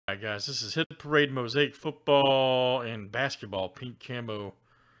Alright guys, this is Hit Parade Mosaic Football and Basketball Pink Camo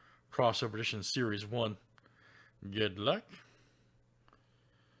Crossover Edition Series 1. Good luck.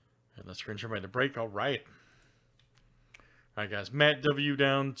 And let's screen share by the break. Alright. Alright guys, Matt W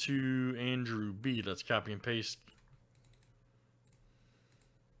down to Andrew B. Let's copy and paste.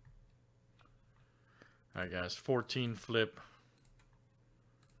 Alright guys, 14 flip.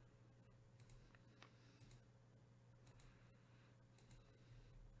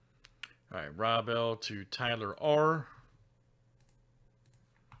 Alright, Rob L to Tyler R.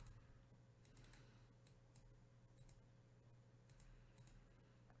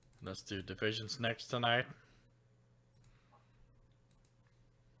 Let's do divisions next tonight.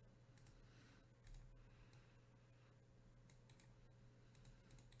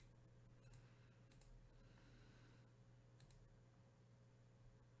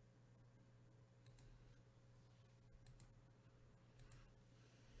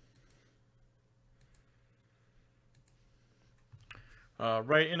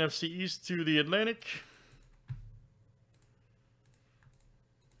 Right, NFC East to the Atlantic.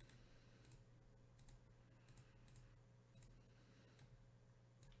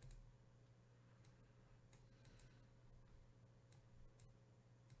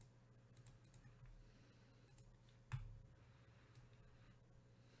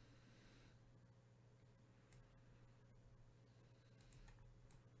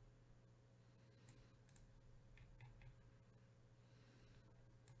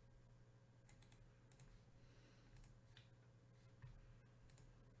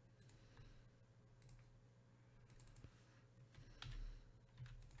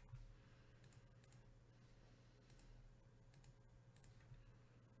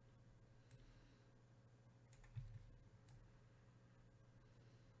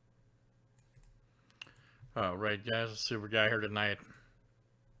 All right, guys, let's see what we got here tonight.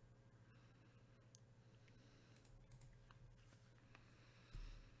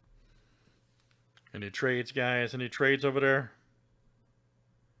 Any trades, guys? Any trades over there?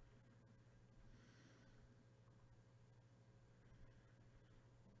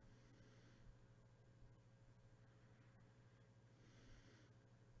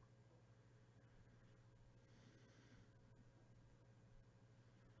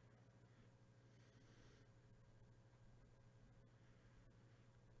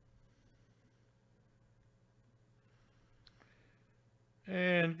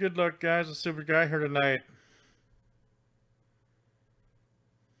 And good luck, guys. Let's see what we got here tonight.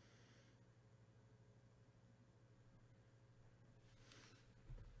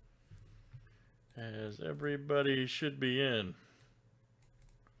 As everybody should be in.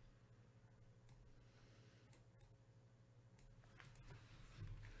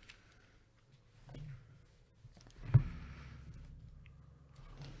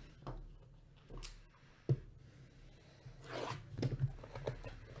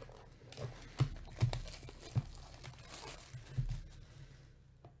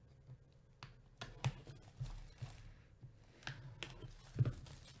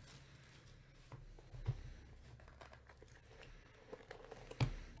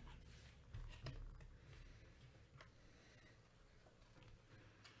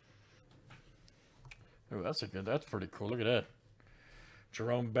 Oh, that's pretty cool. Look at that.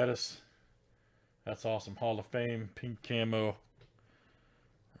 Jerome Bettis. That's awesome. Hall of Fame, pink camo.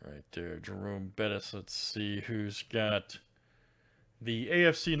 Right there, Jerome Bettis. Let's see who's got the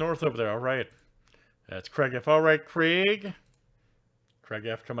AFC North over there. All right. That's Craig F. All right, Craig. Craig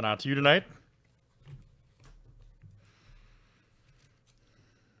F. coming out to you tonight.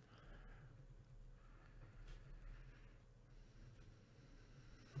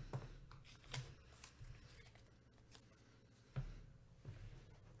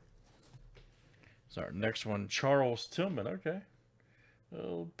 So our next one, Charles Tillman. Okay.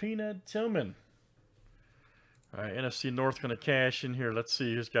 Oh, Peanut Tillman. All right, NFC North going to cash in here. Let's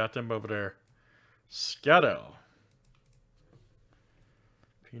see who's got them over there. Scotto.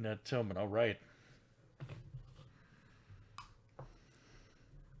 Peanut Tillman. All right.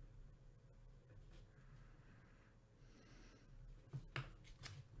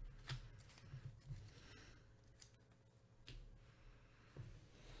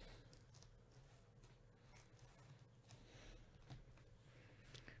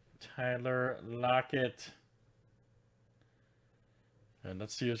 Tyler Lockett. And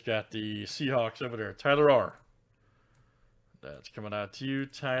let's see who's got the Seahawks over there. Tyler R. That's coming out to you,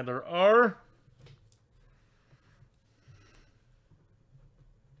 Tyler R.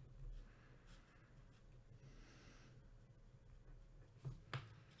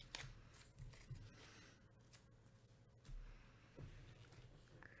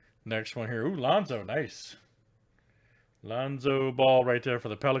 Next one here. Ooh, Lonzo. Nice. Lonzo Ball right there for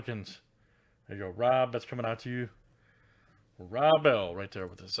the Pelicans. There you go, Rob. That's coming out to you. Rob L. right there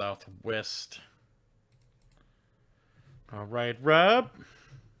with the Southwest. All right, Rob.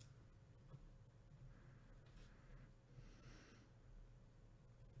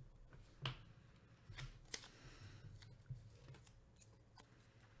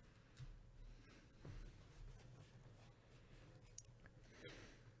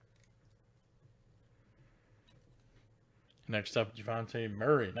 Next up, Javonte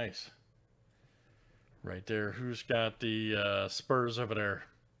Murray. Nice. Right there. Who's got the Spurs over there?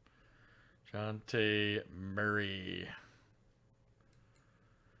 Javonte Murray.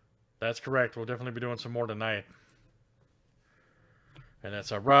 That's correct. We'll definitely be doing some more tonight. And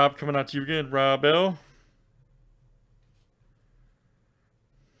that's Rob coming out to you again. Rob L.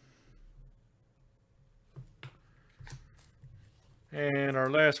 And our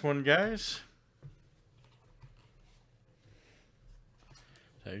last one, guys.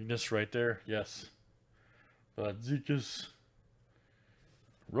 Ignis right there. Yes. Zekas.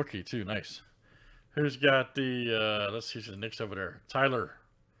 Rookie, too. Nice. Who's got the, let's see, the Knicks over there. Tyler.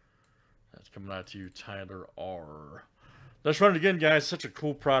 That's coming out to you, Tyler R. Let's run it again, guys. Such a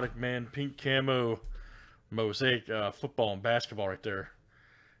cool product, man. Pink camo, Mosaic football and basketball right there.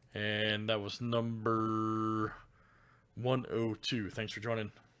 And that was number 102. Thanks for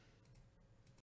joining.